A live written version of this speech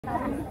Juana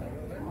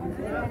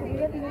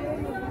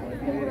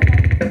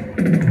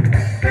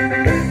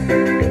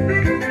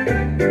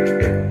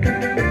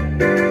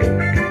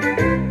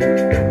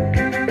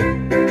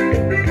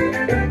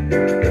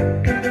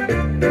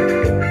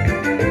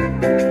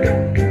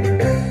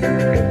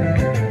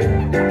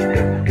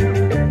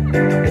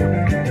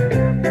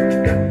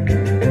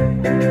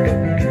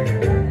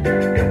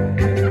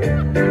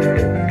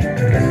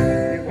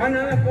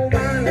la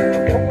cubana,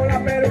 tampoco la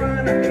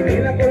peruana, ni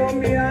la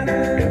colombiana,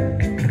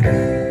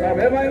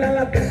 sabe bailar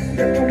la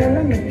cumbia como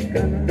la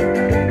mexicana.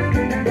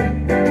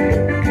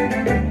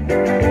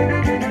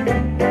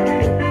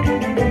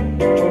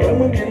 Mueve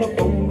muy bien los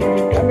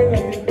hombros, cambia la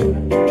cintura,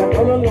 a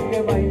todo lo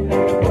que baila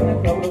le pone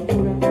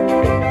sabrosura.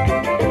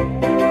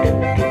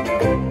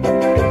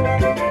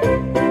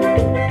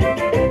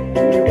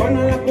 Ni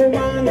Juana la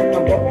cubana,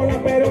 tampoco la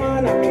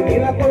peruana, ni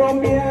la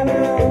colombiana,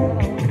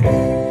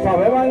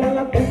 sabe bailar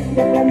la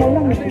cumbia como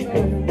la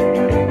mexicana.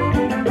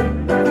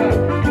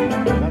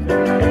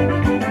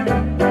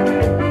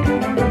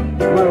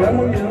 Mueve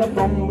muy bien los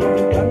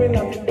hombros, cambia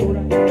la cintura,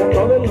 a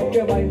todo lo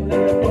que baila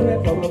le pone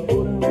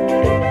sabrosura.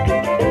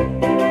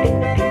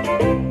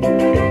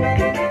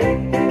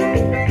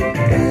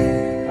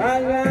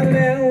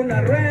 Hágale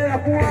una rueda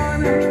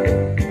Juana,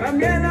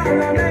 también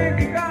habla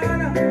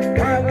mexicana.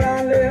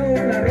 Hágale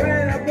una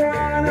rueda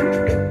Juana,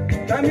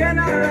 también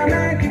habla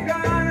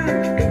mexicana.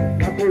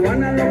 La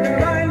cubana lo que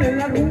baila en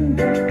la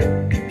rumba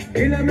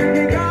y la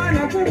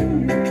mexicana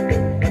cumbia.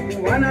 La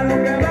cubana lo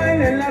que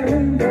baila en la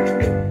rumba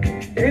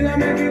y la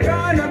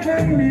mexicana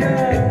cumbia.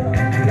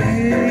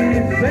 Sí,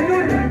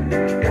 señor.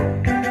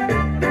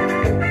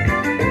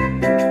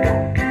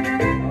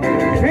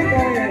 Sí,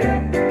 caballero.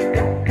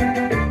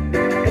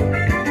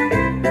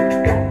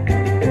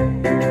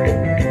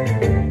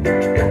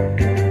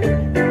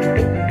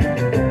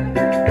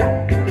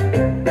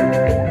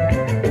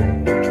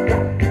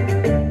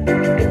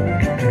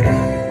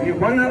 Ni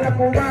Juana la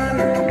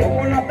cubana,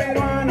 tampoco la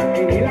peruana,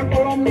 ni la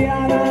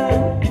colombiana,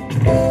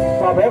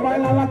 sabe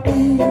bailar la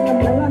cumbia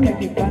como la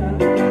mexicana.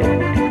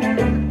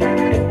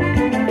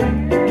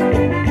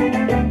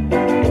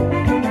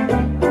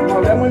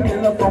 Mueve muy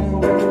bien los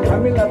hombros,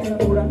 cambia la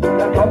cintura,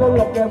 a todo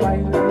lo que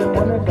baila le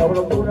pone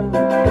sabrosura.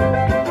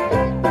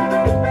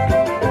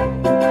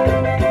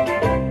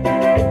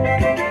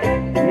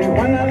 Ni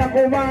Juana la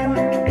cubana,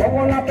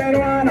 tampoco la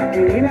peruana,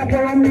 ni la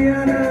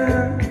colombiana,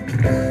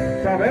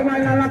 sabe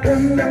bailar la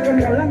cumbia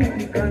como la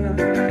mexicana.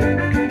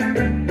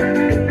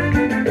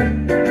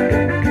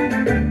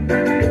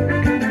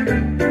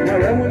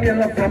 Mueve muy bien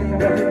los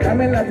hombros,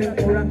 cambia la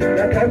cintura, y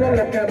a todo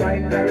lo que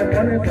baila le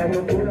pone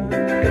sabrosura.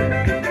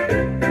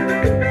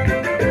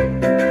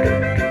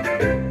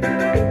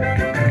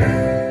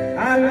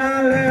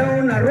 Hágale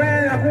una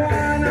rueda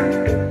Juana,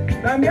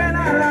 también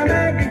a la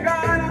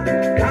mexicana.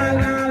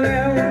 Hágale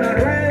una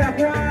rueda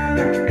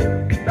Juana,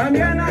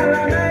 también a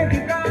la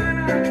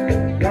mexicana.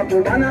 La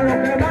cubana lo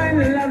que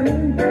baila en la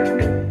rumba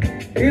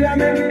y la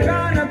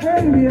mexicana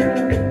cumbia.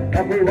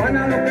 La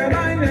cubana lo que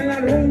baila en la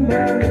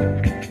rumba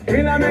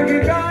y la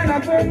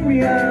mexicana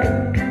cumbia.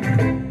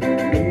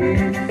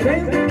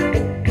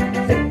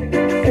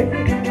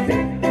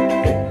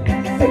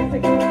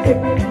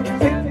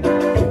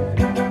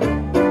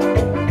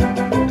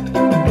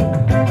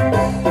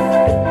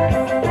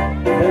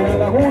 Y de la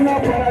laguna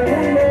para el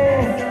mundo,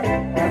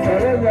 a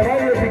través de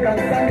bailes y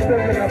cantantes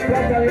de la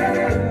Plaza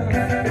Vieja.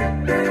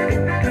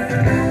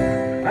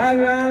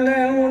 Hágale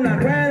una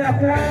rueda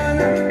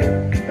Juana,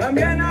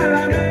 también a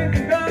la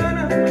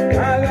mexicana.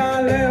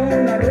 Hágale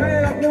una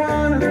rueda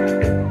Juana,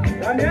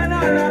 también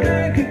a la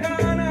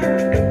mexicana.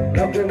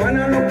 La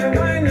cubana lo que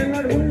baila en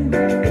la rumba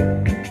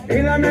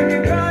y la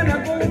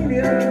mexicana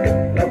cumbia.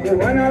 La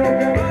cubana lo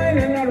que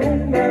baila en la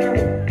rumba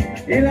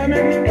y la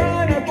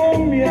mexicana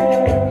cumbia.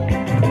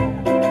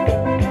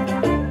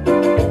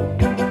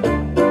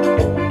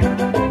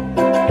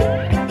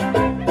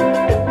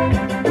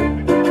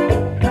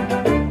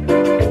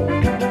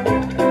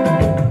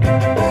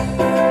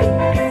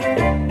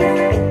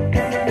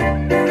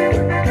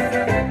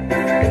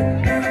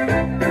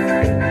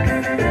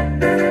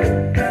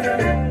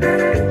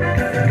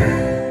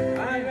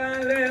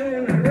 Hágale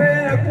una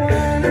rueda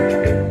Juana,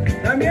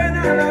 también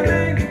a la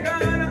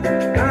mexicana.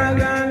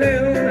 Hágale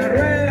una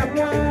rueda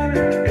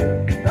Juana,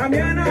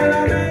 también a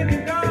la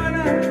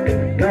mexicana.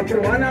 La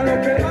cubana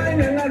lo que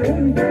baila en la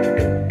rumba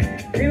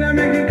y la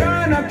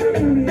mexicana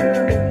cumbia.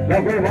 La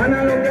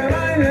cubana lo que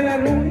baila en la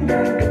rumba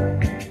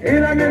y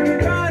la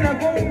mexicana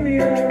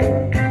cumbia.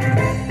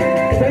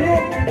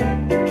 Señor,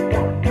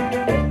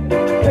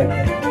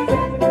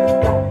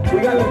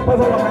 díganle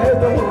paso a la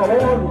maestra, por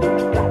favor.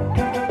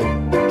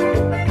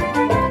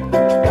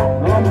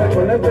 No, hombre,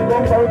 con este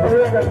compa hoy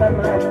voy a cantar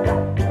más.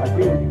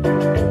 Aquí.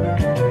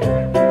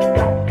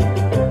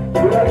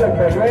 Díganle el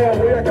perreo,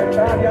 voy a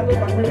cantar, ya ando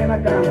también bien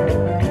acá.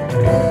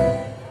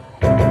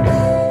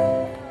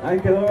 Ahí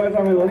quedó esa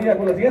melodía.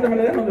 Con la siguiente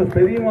melodía nos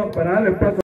despedimos para darle paso.